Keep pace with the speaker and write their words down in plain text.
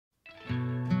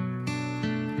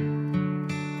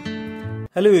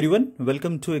Hello everyone,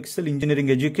 welcome to Excel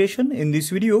Engineering Education. In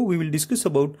this video, we will discuss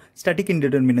about static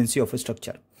indeterminacy of a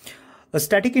structure. A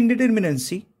static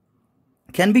indeterminacy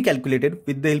can be calculated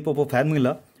with the help of a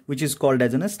formula which is called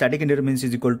as a static indeterminacy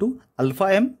is equal to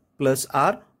alpha m plus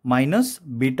r minus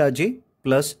beta j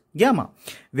plus gamma,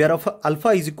 where alpha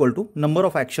is equal to number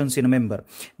of actions in a member.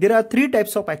 There are three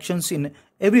types of actions in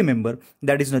every member,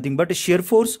 that is nothing but shear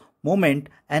force, moment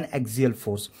and axial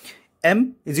force.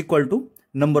 M is equal to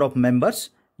number of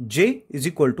members, J is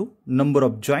equal to number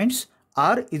of joints,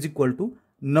 R is equal to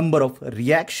number of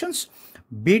reactions,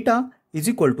 beta is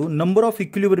equal to number of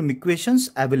equilibrium equations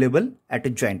available at a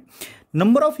joint.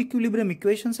 Number of equilibrium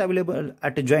equations available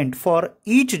at a joint, for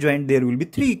each joint there will be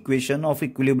three equations of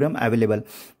equilibrium available,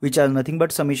 which are nothing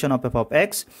but summation of f of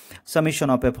x, summation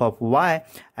of f of y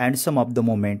and sum of the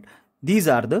moment. These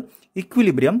are the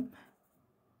equilibrium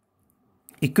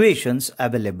equations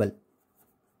available.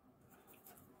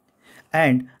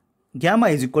 And gamma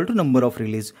is equal to number of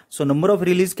release. So number of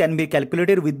release can be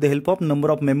calculated with the help of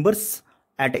number of members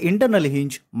at internal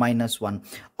hinge minus 1.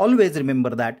 Always remember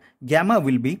that gamma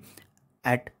will be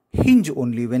at hinge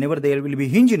only. Whenever there will be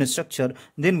hinge in a structure,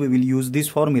 then we will use this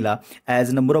formula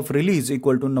as number of release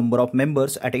equal to number of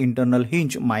members at internal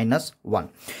hinge minus 1.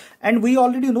 And we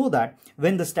already know that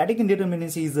when the static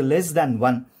indeterminacy is less than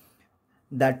 1,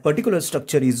 that particular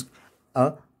structure is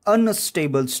a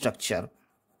unstable structure.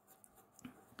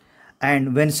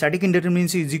 And when static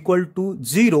indeterminacy is equal to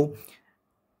 0,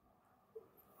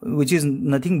 which is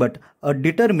nothing but a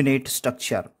determinate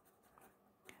structure.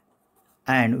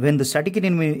 And when the static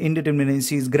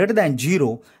indeterminacy is greater than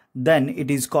 0, then it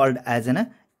is called as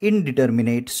an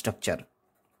indeterminate structure.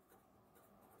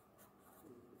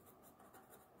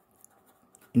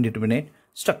 Indeterminate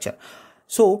structure.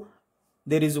 So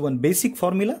there is one basic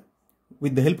formula.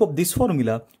 With the help of this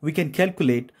formula, we can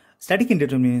calculate static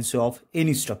indeterminacy of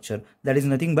any structure, that is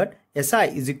nothing but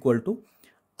SI is equal to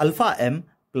alpha m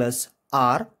plus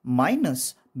r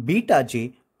minus beta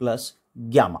j plus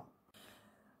gamma.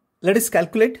 Let us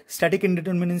calculate static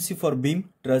indeterminacy for beam,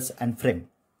 truss and frame.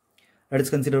 Let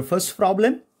us consider first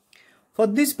problem. For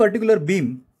this particular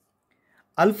beam,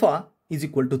 alpha is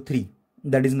equal to 3,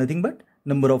 that is nothing but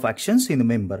number of actions in the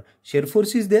member. Shear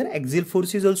force is there, axial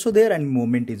force is also there and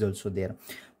moment is also there.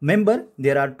 Member,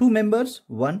 there are two members,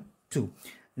 1, 2.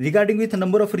 Regarding with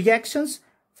number of reactions,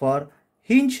 for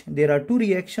hinge there are 2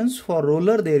 reactions, for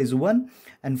roller there is 1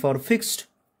 and for fixed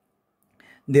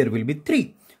there will be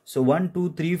 3. So 1,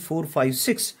 2, 3, 4, 5,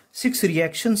 6. 6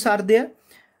 reactions are there.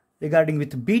 Regarding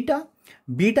with beta,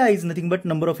 beta is nothing but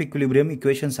number of equilibrium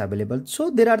equations available. So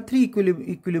there are 3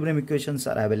 equilibrium equations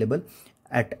are available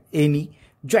at any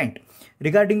joint.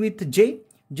 Regarding with J,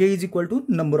 J is equal to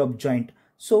number of joint.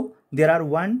 So there are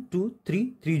 1, 2,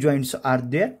 3 joints are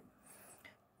there.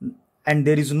 And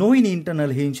there is no any internal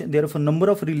hinge, therefore number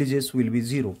of releases will be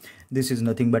 0. This is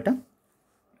nothing but a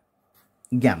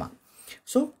gamma.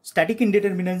 So static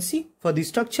indeterminacy for the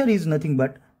structure is nothing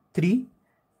but 3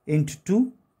 into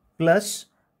 2 plus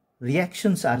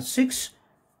reactions are 6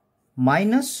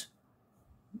 minus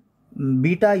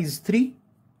beta is 3,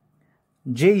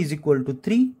 J is equal to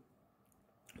 3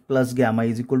 plus gamma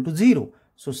is equal to 0.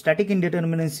 So static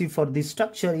indeterminacy for this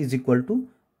structure is equal to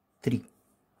 3.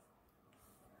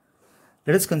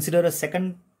 Let us consider a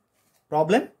second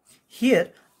problem.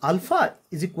 Here alpha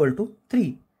is equal to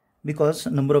 3 because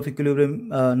number of equilibrium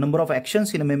number of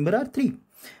actions in a member are 3.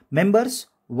 Members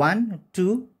 1,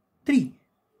 2, 3.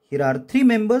 Here are 3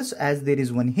 members as there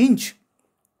is one hinge.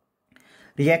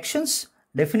 Reactions,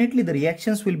 definitely the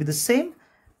reactions will be the same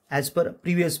as per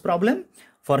previous problem.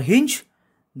 For hinge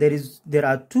there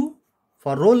are 2,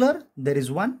 for roller there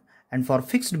is 1 and for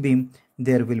fixed beam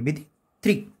there will be the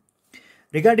 3.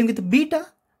 Regarding with beta,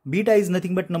 beta is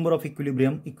nothing but number of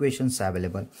equilibrium equations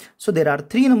available. So there are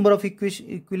 3 number of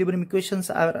equilibrium equations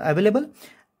are available.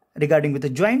 Regarding with the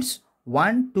joints,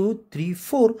 1, 2, 3,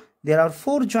 4, there are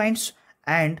 4 joints,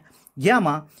 and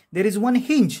gamma, there is one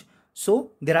hinge.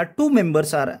 So there are 2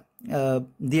 members are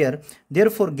there.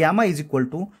 Therefore gamma is equal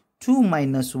to 2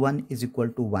 minus 1 is equal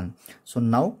to 1. So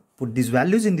now put these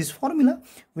values in this formula,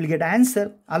 we'll get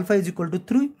answer. Alpha is equal to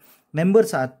 3,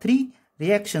 members are 3,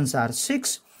 reactions are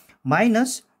 6,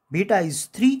 minus beta is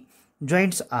 3,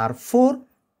 joints are 4,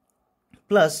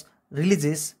 plus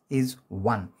releases is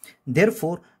 1.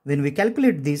 Therefore, when we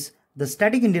calculate this, the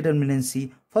static indeterminacy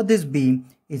for this beam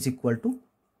is equal to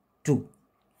 2.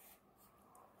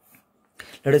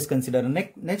 Let us consider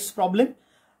next problem.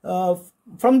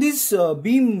 From this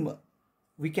beam,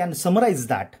 we can summarize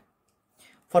that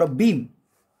for a beam,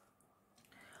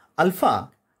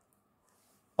 alpha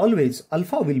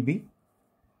will be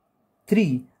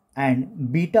 3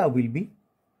 and beta will be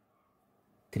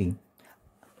 3.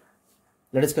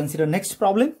 Let us consider next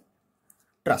problem,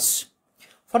 truss.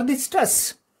 For this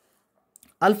truss,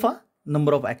 alpha,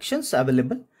 number of actions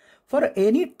available. For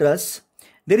any truss,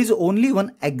 there is only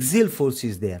one axial force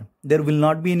is there. There will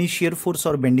not be any shear force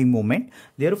or bending moment.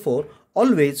 Therefore,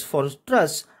 always for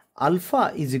truss,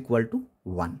 alpha is equal to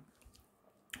 1.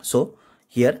 So,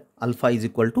 here alpha is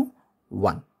equal to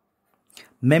 1.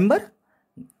 Member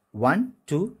 1,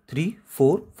 2, 3,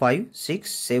 4, 5,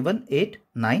 6, 7, 8,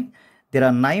 9. There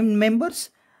are 9 members.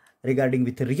 Regarding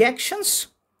with reactions,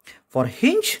 for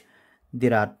hinge,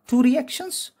 there are 2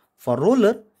 reactions. For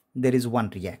roller, there is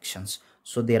 1 reactions.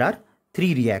 So, there are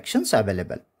 3 reactions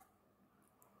available.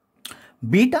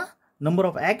 Beta, number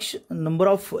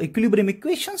of equilibrium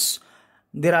equations.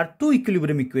 There are 2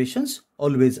 equilibrium equations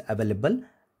always available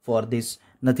for this,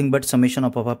 nothing but summation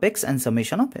of f of x and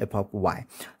summation of f of y.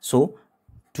 So,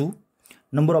 2.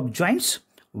 Number of joints,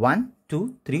 1,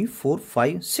 2, 3, 4,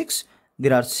 5, 6.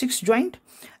 There are 6 joints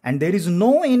and there is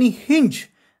no any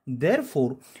hinge.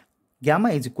 Therefore, gamma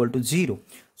is equal to 0.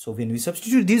 So, when we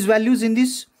substitute these values in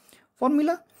this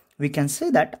formula, we can say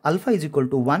that alpha is equal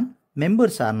to 1,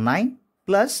 members are 9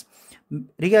 plus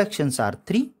reactions are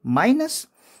 3 minus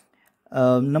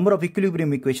number of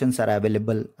equilibrium equations are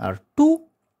available are 2,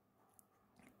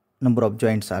 number of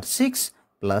joints are 6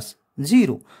 plus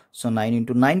 0. So, 9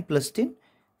 into 9 plus 10,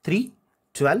 3,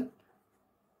 12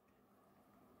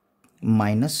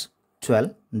 minus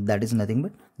 12, that is nothing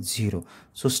but 0.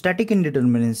 So, static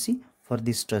indeterminacy for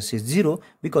this truss is 0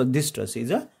 because this truss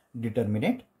is a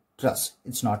determinate truss.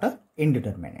 It's not a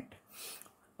indeterminate.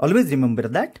 Always remember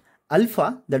that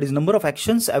alpha, that is number of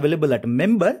actions available at a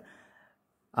member,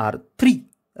 are 3.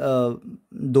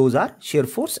 Those are shear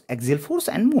force, axial force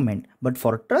and moment. But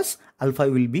for truss, alpha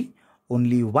will be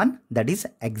only 1, that is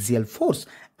axial force,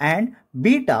 and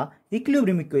beta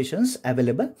equilibrium equations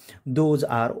available, those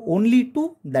are only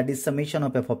 2, that is summation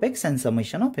of f of x and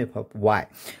summation of f of y.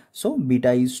 So,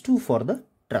 beta is 2 for the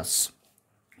truss.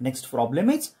 Next problem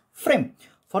is frame.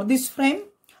 For this frame,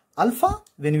 alpha,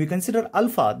 when we consider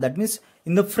alpha, that means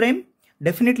in the frame,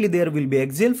 definitely there will be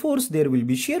axial force, there will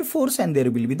be shear force and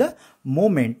there will be the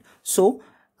moment. So,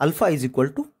 alpha is equal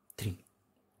to 3.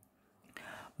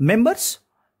 Members,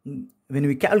 when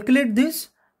we calculate this,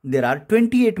 there are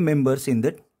 28 members in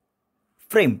the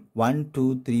frame. 1,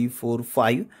 2, 3, 4,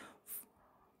 5,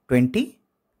 20,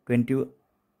 20,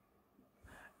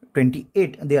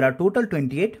 28. There are total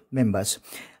 28 members.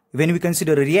 When we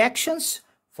consider reactions,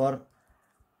 for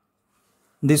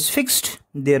this fixed,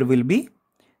 there will be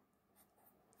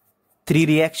 3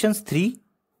 reactions, 3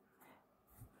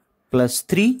 plus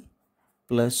 3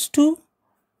 plus 2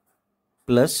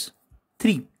 plus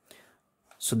 3.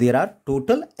 So, there are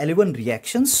total 11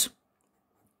 reactions.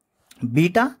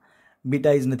 Beta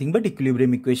is nothing but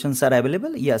equilibrium equations are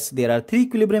available. Yes, there are 3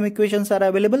 equilibrium equations are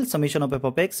available, summation of f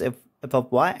of x, f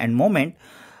of y and moment.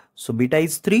 So, beta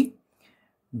is 3.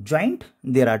 Joint,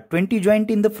 there are 20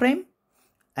 joint in the frame,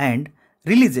 and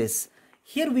releases.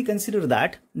 Here we consider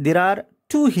that there are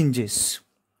 2 hinges.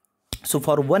 So,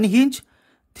 for one hinge,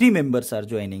 3 members are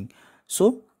joining.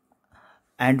 So,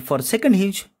 and for second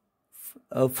hinge,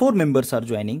 4 members are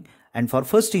joining, and for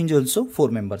first hinge also 4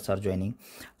 members are joining.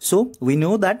 So, we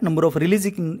know that number of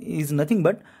releasing is nothing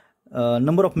but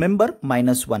number of member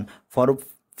minus 1. For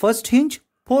first hinge,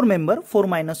 4 member, 4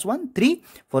 minus 1, 3.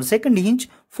 For second hinge,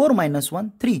 4 minus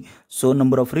 1, 3. So,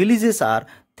 number of releases are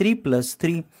 3 plus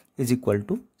 3 is equal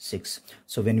to 6.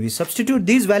 So, when we substitute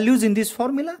these values in this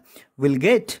formula, we'll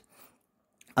get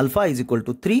alpha is equal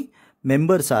to 3,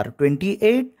 members are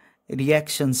 28,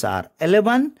 reactions are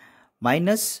 11,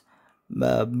 minus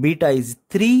beta is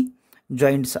 3,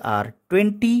 joints are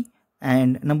 20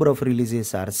 and number of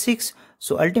releases are 6.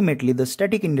 So, ultimately the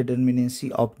static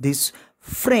indeterminacy of this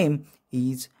frame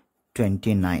is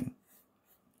 29.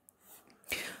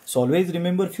 So, always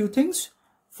remember few things.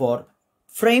 For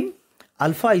frame,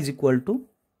 alpha is equal to,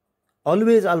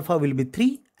 always alpha will be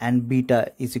 3 and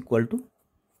beta is equal to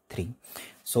 3.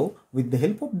 So, with the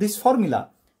help of this formula,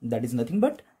 that is nothing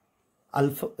but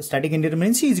alpha, static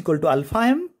indeterminacy is equal to alpha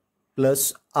m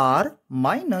plus r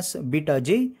minus beta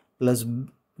j plus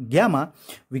gamma,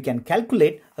 we can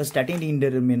calculate a static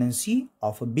indeterminacy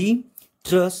of a beam,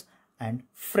 truss and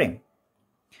frame.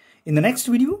 In the next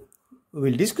video, we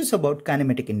will discuss about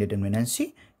kinematic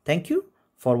indeterminacy. Thank you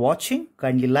for watching.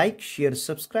 Kindly like, share,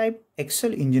 subscribe.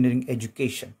 Excel Engineering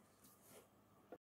Education.